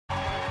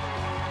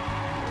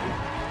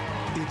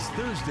It's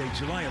Thursday,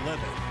 July 11th.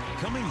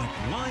 Coming up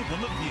live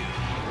on The View.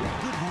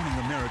 Good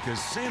Morning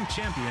America's Sam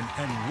Champion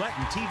and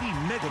Latin TV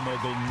mega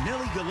mogul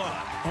Nely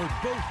Galan are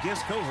both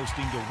guest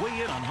co-hosting to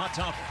weigh in on hot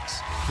topics.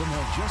 From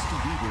how Justin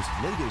Bieber's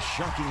latest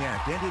shocking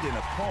act ended in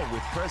a call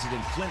with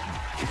President Clinton,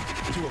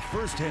 to a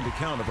first-hand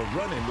account of a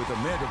run-in with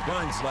Amanda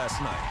Bynes last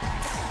night.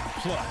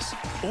 Plus,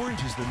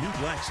 Orange is the New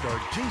Black star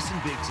Jason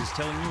Biggs is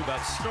telling you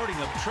about starting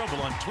up trouble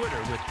on Twitter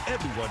with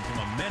everyone from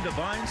Amanda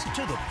Bynes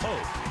to the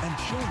Pope and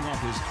showing off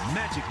his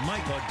Magic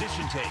Mike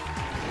audition tape.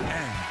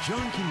 And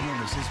John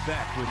Quinones is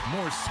back with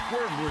more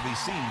squirm-worthy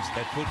scenes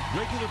that put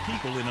regular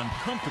people in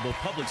uncomfortable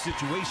public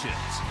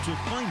situations. To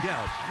find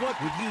out, what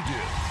would you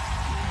do?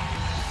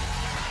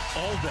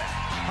 All that,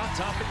 hot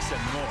topics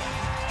and more,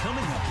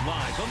 coming up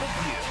live on The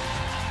View.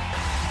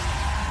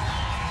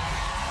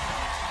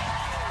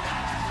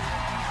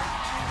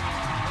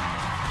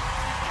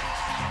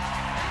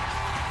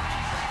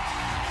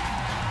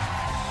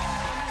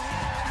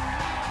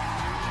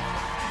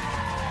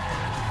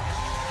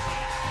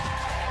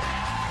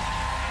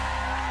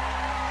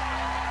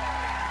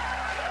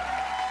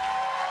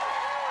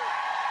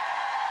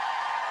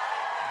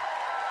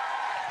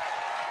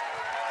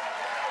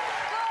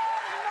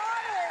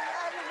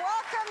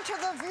 To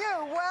The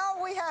View.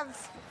 Well,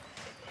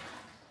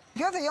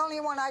 you're the only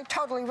one I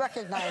totally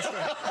recognize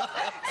here.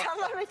 So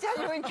let me tell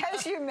you, in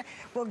case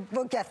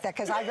we'll get there,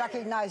 because I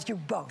recognized you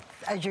both,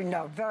 as you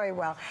know, very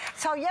well.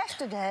 So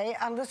yesterday,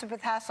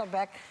 Elizabeth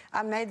Hasselbeck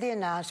made the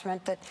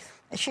announcement that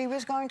she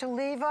was going to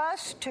leave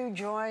us to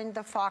join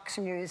the Fox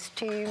News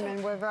team,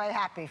 and we're very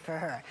happy for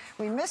her.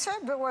 We miss her,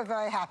 but we're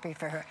very happy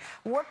for her.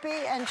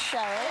 Whoopi and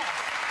Sherry.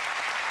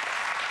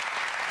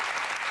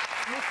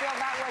 We feel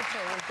that way, too.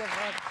 We give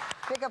her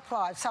big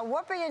applause. So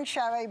Whoopi and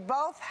Sherry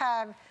both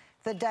have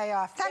the day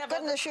off. Thank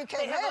goodness you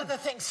came in. They have other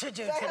things to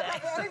do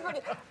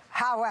today.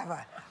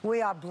 However,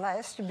 we are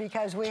blessed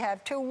because we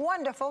have two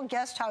wonderful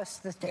guest hosts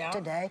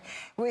today.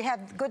 We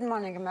have Good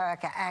Morning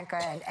America anchor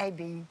and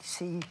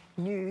ABC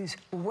News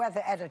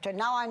weather editor.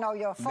 Now I know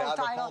your full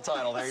title.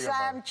 There you go,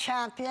 Sam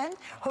Champion,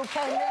 who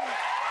came in.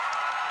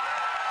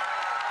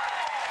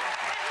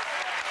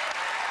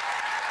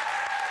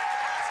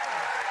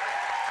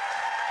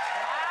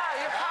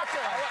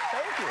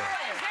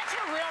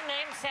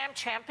 Sam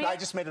Champion? I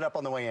just made it up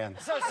on the way in.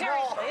 So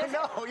seriously?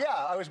 No,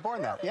 yeah, I was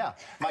born that, yeah.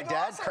 My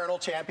dad, Colonel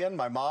Champion.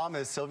 My mom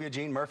is Sylvia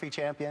Jean Murphy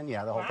Champion.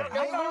 Yeah, the whole thing.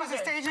 You use a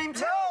stage name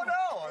too?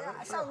 No.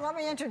 Yeah, so let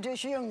me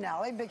introduce you,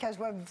 Nely, because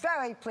we're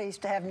very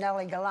pleased to have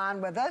Nely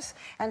Galan with us.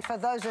 And for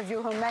those of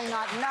you who may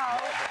not know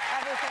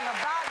everything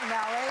about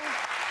Nely,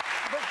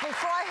 but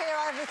before I hear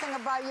everything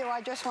about you, I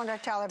just want to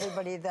tell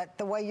everybody that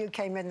the way you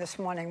came in this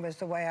morning was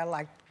the way I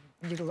liked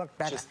you to look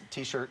better. Just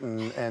t-shirt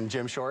and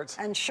gym shorts.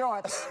 And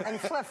shorts and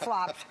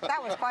flip-flops.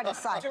 That was quite a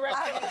sight.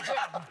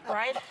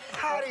 Right?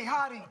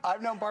 Howdy.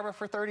 I've known Barbara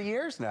for 30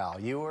 years now.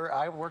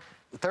 I worked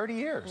 30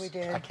 years. We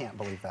did. I can't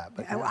believe that.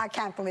 But I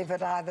can't believe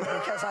it either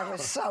because I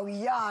was so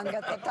young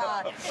at the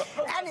time.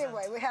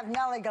 Anyway, we have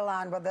Nely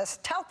Galan with us.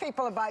 Tell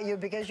people about you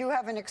because you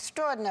have an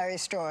extraordinary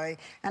story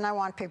and I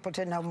want people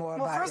to know more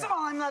about you. Well, first of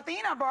all, I'm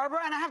Latina, Barbara,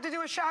 and I have to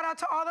do a shout out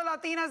to all the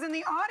Latinas in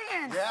the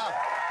audience. Yeah.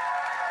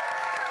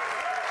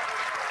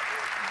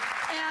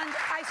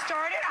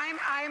 And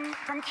I'm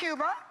from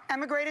Cuba,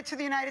 emigrated to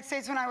the United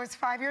States when I was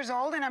 5 years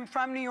old, and I'm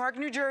from New York,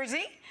 New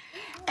Jersey.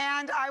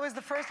 And I was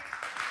the first,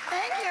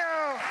 thank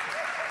you,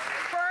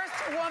 first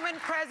woman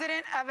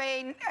president of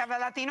a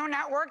Latino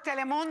network,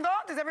 Telemundo.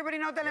 Does everybody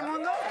know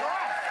Telemundo?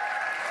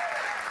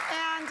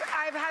 And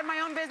I've had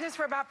my own business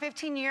for about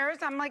 15 years.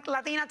 I'm like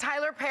Latina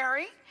Tyler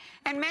Perry.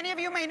 And many of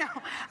you may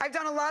know, I've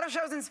done a lot of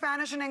shows in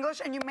Spanish and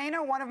English, and you may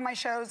know one of my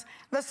shows,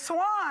 The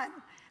Swan,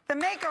 the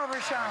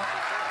makeover show.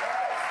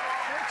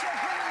 Which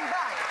you're bringing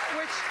back.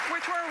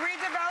 Which we're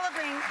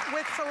redeveloping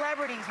with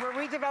celebrities. We're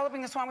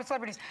redeveloping The Swan with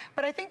celebrities.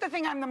 But I think the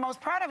thing I'm the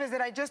most proud of is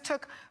that I just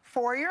took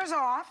 4 years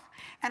off,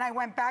 and I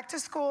went back to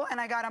school, and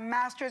I got a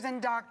master's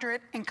and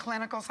doctorate in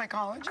clinical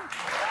psychology. So I'm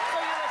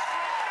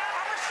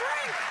a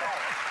shrink.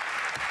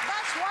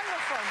 That's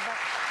wonderful, but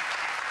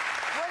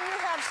when you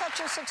have such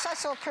a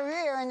successful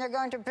career and you're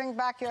going to bring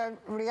back your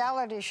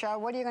reality show,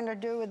 what are you going to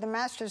do with the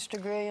master's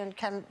degree and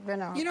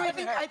You know,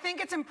 I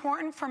think it's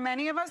important for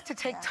many of us to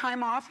take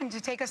time off and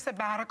to take a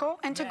sabbatical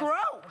and to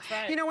grow.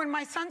 Right. You know, when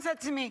my son said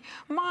to me,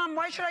 Mom,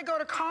 why should I go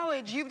to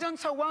college? You've done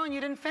so well and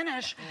you didn't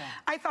finish. Yeah.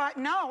 I thought,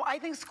 no, I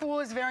think school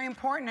is very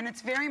important and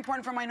it's very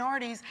important for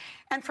minorities.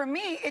 And for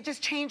me, it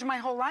just changed my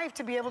whole life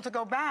to be able to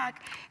go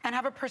back and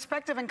have a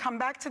perspective and come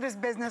back to this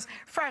business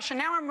fresh. And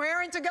now I'm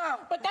raring to go.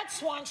 But that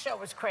Swan show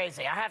was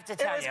crazy, I have to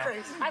tell you. It was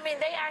crazy. I mean,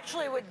 they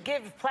actually would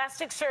give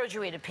plastic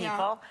surgery to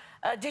people.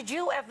 Yeah. Did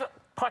you ever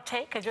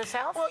partake of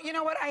yourself? Well, you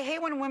know what? I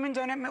hate when women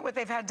don't admit what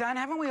they've had done.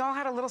 Haven't we all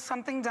had a little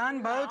something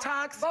done? No.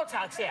 Botox?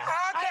 Botox, yeah.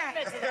 Okay. I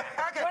admit to that.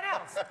 Okay. What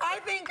else? I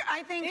think...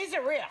 These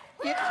are real.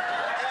 And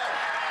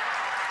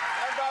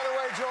by the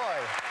way, Joy.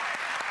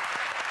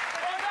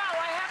 Well, no,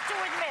 I have to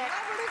admit...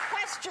 Nobody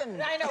questioned.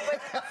 I know, but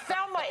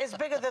Thelma is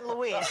bigger than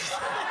Louise.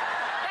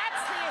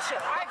 That's the issue.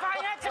 If I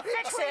had to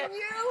fix it... Between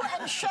you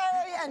and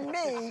Sherry and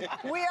me,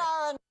 we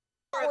are...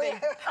 You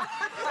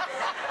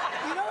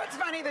know what's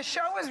funny? The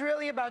show was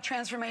really about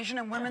transformation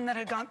and women that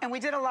had gone, and we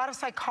did a lot of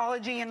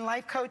psychology and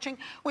life coaching,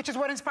 which is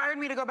what inspired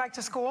me to go back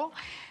to school.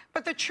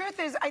 But the truth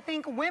is, I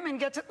think women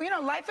get to,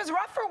 life is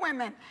rough for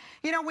women.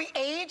 We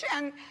age,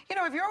 and,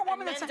 if you're a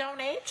woman and men don't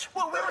age?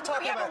 Well, we were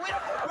talking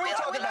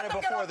about it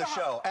before the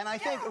show, and I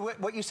think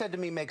what you said to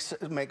me makes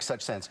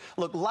such sense.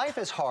 Look, life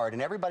is hard,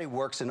 and everybody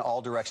works in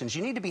all directions.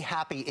 You need to be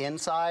happy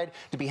inside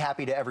to be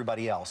happy to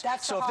everybody else.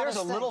 So if there's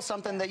a little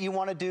something that you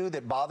want to do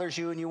that bothers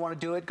you and you want to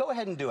do it, go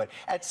ahead and do it.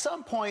 At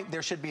some point,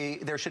 there should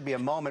be a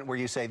moment where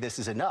you say, this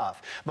is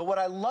enough. But what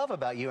I love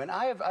about you, and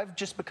I've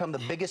just become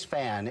the biggest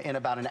fan in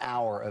about an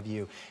hour of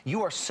you.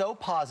 You are so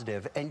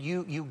positive, and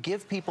you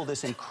give people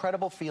this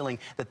incredible feeling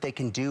that they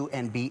can do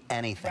and be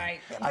anything. Right.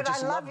 But I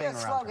love your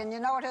slogan. You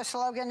know what her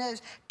slogan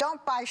is?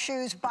 Don't buy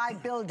shoes, buy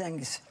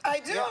buildings.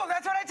 I do. Yeah.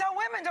 That's what I tell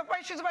women. Don't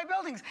buy shoes, buy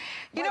buildings.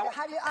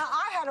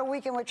 I had a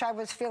week in which I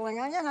was feeling,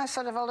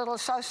 sort of a little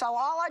so-so.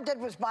 All I did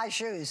was buy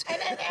shoes.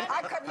 And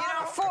I could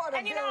not afford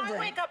a building. I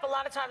wake up a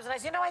lot of times and I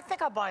say, I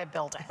think I'll buy a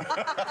building. You know what?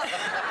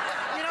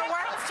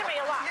 That comes to me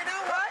a lot. You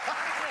know what?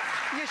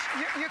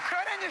 You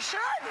could and you should.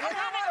 I'm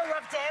having a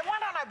rough day. Why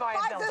don't I buy a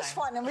building? Buy this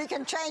one and we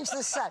can change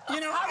the set.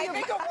 I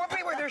think of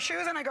Whoopi with her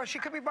shoes and I go, she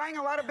could be buying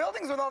a lot of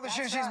buildings with all the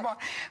shoes she's bought.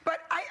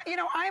 But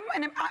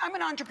I'm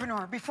an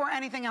entrepreneur before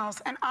anything else,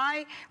 and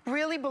I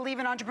really believe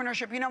in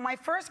entrepreneurship. My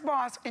first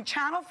boss in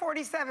Channel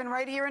 47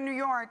 right here in New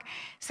York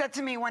said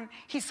to me when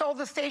he sold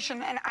the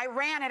station, and I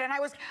ran it, and I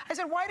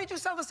said, why did you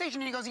sell the station?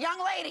 And he goes, young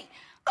lady,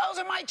 those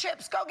are my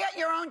chips. Go get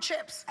your own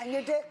chips. And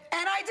you did?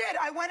 And I did.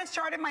 I went and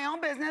started my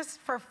own business.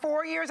 For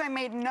 4 years, I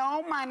made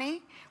no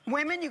money.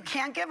 Women, you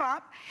can't give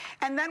up.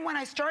 And then when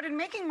I started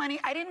making money,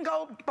 I didn't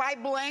go buy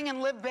bling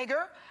and live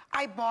bigger.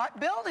 I bought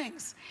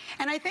buildings.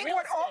 And I think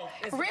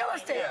real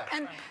estate. Yeah.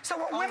 And so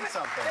what women,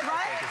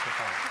 right?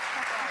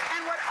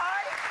 And what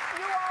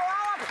you are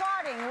all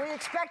applauding. We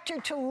expect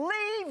you to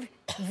leave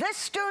this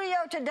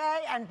studio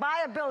today and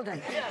buy a building.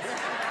 Yes.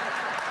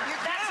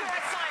 That's your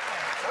assignment.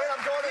 Wait,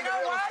 I'm going into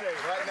real estate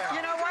right now.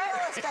 You know what?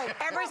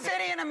 Every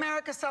city in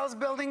America sells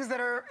buildings that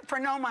are for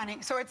no money,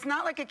 so it's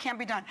not like it can't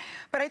be done.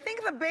 But I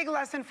think the big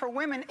lesson for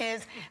women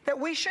is that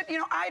we should,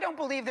 I don't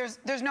believe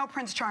there's no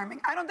Prince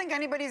Charming. I don't think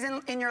anybody's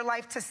in your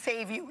life to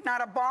save you.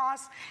 Not a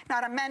boss,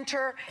 not a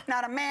mentor,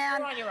 not a man.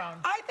 You're on your own.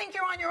 I think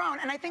you're on your own,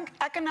 and I think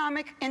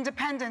economic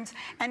independence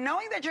and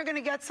knowing that you're going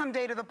to get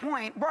someday to the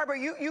point, Barbara,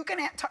 you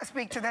can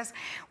speak to this,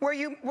 where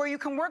you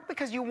can work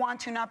because you want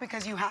to, not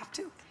because you have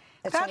to.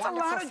 That's a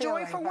lot of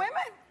joy for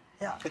women.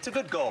 Yeah. It's a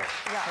good goal.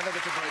 Yeah. I think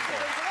it's a great goal.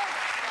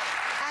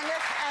 And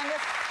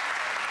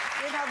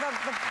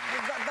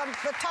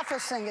if the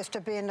toughest thing is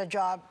to be in a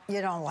job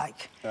you don't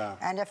like. Yeah.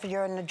 And if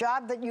you're in a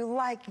job that you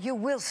like, you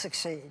will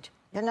succeed,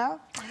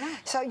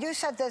 So you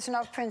said there's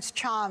no Prince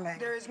Charming.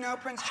 There is no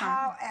Prince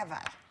Charming. However,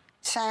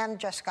 Sam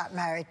just got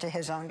married to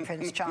his own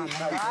Prince Charming,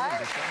 right? You've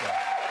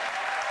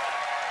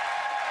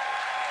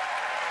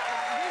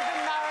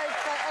been married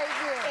for 8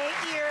 years.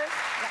 8 years.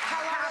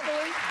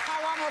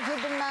 How long have you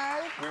been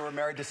married? We were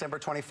married December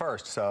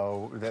 21st,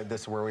 so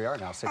this is where we are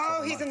now. 6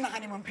 Oh, he's in the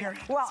honeymoon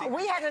period. Well,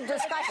 we had a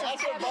discussion.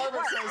 That's what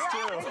Barbara says,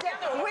 too.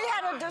 We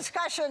had a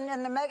discussion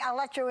in the I'll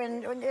let you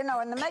in,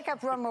 in the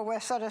makeup room where we're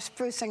sort of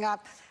sprucing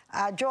up.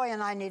 Joy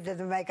and I needed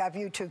the makeup.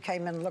 You two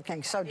came in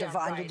looking so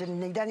divine. Right. You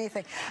didn't need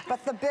anything.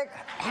 But the big...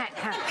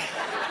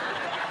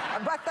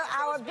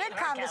 our big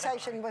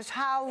conversation was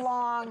how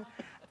long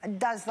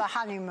does the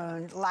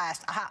honeymoon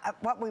last?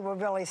 What we were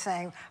really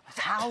saying was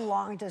how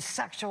long does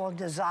sexual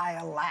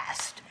desire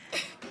last?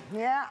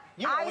 Yeah.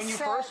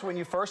 When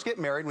you first get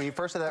married, when you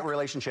first have that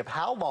relationship,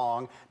 how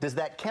long does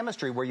that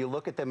chemistry where you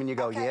look at them and you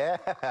go, yeah,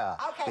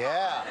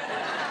 yeah.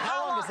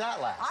 How long does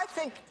that last? I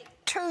think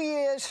 2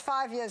 years,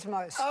 5 years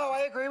most. Oh,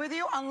 I agree with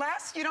you.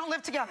 Unless you don't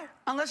live together.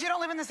 Unless you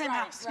don't live in the same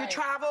house. Right. You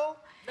travel.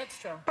 That's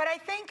true. But I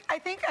think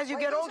as you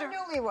get older...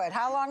 Newlywed.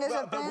 How long has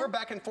it been? But we're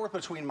back and forth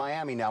between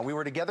Miami now. We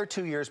were together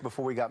 2 years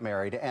before we got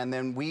married, and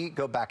then we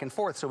go back and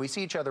forth. So we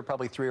see each other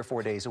probably 3 or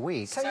 4 days a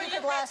week. So you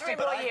could last 3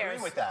 more years. I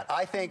agree with that.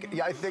 I think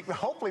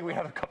hopefully we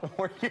have a couple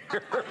more years. You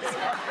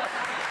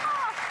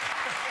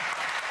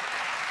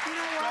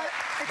know what?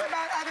 It's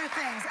about other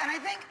things. And I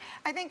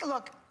think,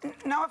 look,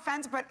 no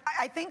offense, but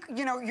I think,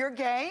 you're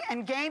gay,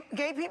 and gay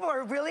people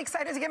are really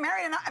excited to get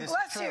married, and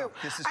bless you.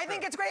 I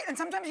think it's great. And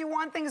sometimes you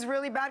want things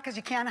really bad because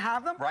you can't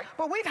have them. Right.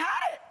 But we've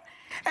had it.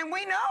 And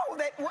we know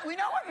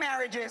what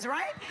marriage is,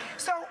 right?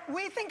 So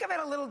we think of it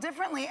a little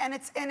differently, and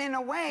in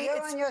a way,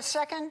 You're on your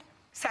second?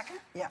 Second.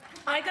 Yeah.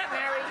 I got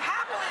married.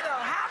 Happily,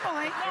 though.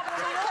 Happily.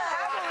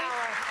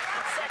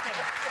 Second.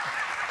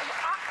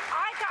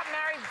 I got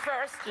married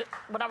first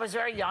when I was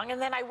very young,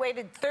 and then I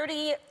waited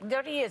 30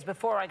 years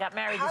before I got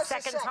married the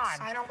second time.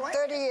 I don't blame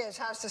 30 years.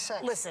 How's the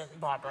sex? Listen,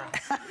 Barbara.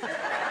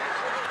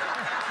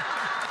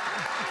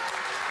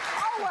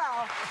 Oh,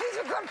 well, he's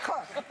a good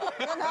cook,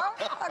 Okay.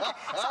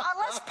 So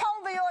let's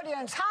poll the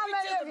audience. How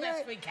many do of the you...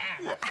 best we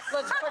can.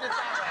 Let's put it that way.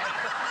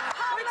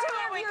 How many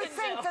of you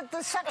think that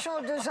the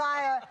sexual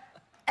desire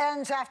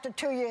ends after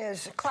 2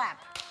 years? Clap.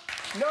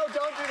 No,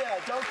 don't do that.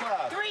 Don't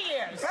clap. 3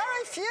 years.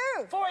 Very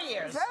few. 4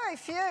 years. Very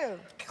few.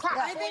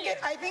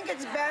 I think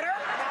it's better.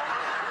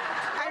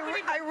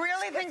 I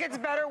really think it's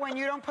better when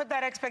you don't put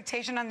that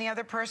expectation on the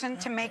other person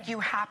to make you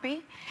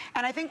happy.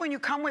 And I think when you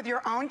come with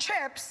your own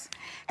chips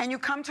and you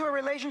come to a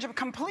relationship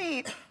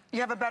complete, you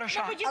have a better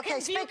shot. No, but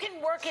you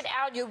can work it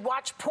out. You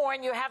watch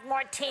porn, you have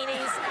martinis,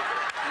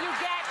 you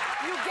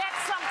get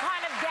some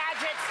kind of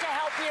gadgets to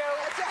help you.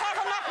 If you have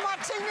enough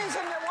martinis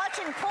and you're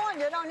watching porn,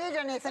 you don't need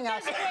anything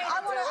else.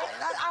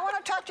 I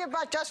want to talk to you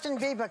about Justin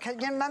Bieber. Can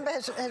you remember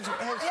his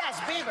Yes,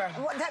 Bieber.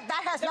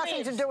 That has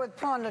nothing to do with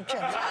porn or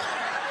chips.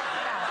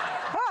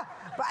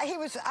 But he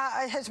was,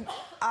 his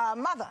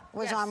mother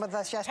was on with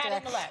us yesterday.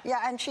 Patty Millett.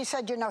 Yeah, and she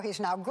said, you know, he's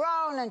now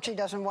grown and she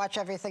doesn't watch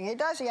everything he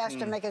does. He has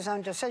to make his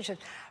own decisions.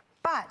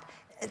 But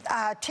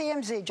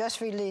TMZ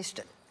just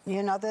released,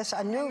 you know this,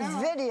 a new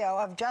video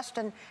of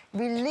Justin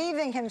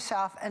relieving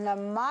himself in a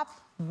mop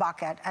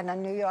bucket at a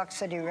New York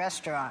City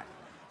restaurant.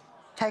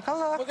 Take a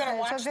look. We're gonna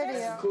watch it's a video.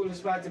 This? Coolest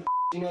spot to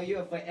you know,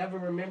 you'll forever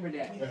remember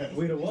that.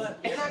 We the what?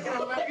 You're not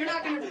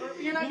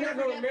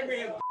gonna remember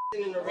him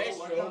in the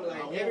restroom.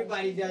 Like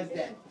everybody does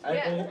that.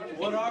 Hey,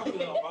 what are we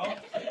though, bro?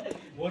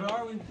 What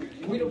are we?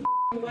 We the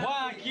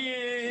Wild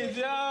kids,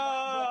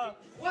 y'all.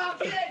 Wild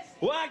kids.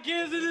 Wild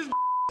kids in this.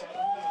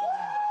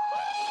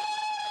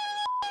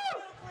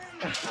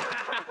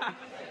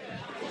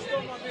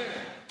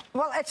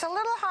 Well, it's a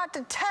little hard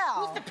to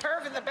tell. Who's the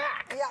perv in the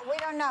back? Yeah, we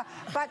don't know.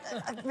 But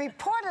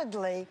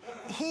reportedly,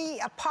 he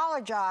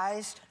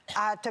apologized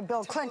to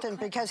Bill Clinton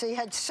because he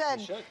had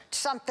said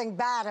something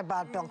bad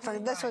about Bill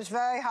Clinton. This was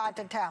very hard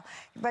to tell.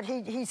 But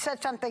he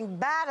said something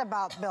bad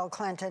about Bill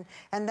Clinton,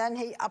 and then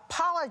he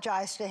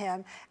apologized to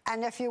him.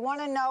 And if you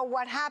want to know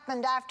what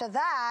happened after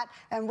that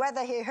and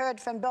whether he heard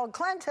from Bill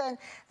Clinton,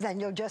 then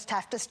you'll just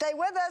have to stay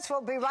with us.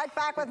 We'll be right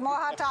back with more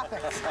Hot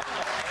Topics.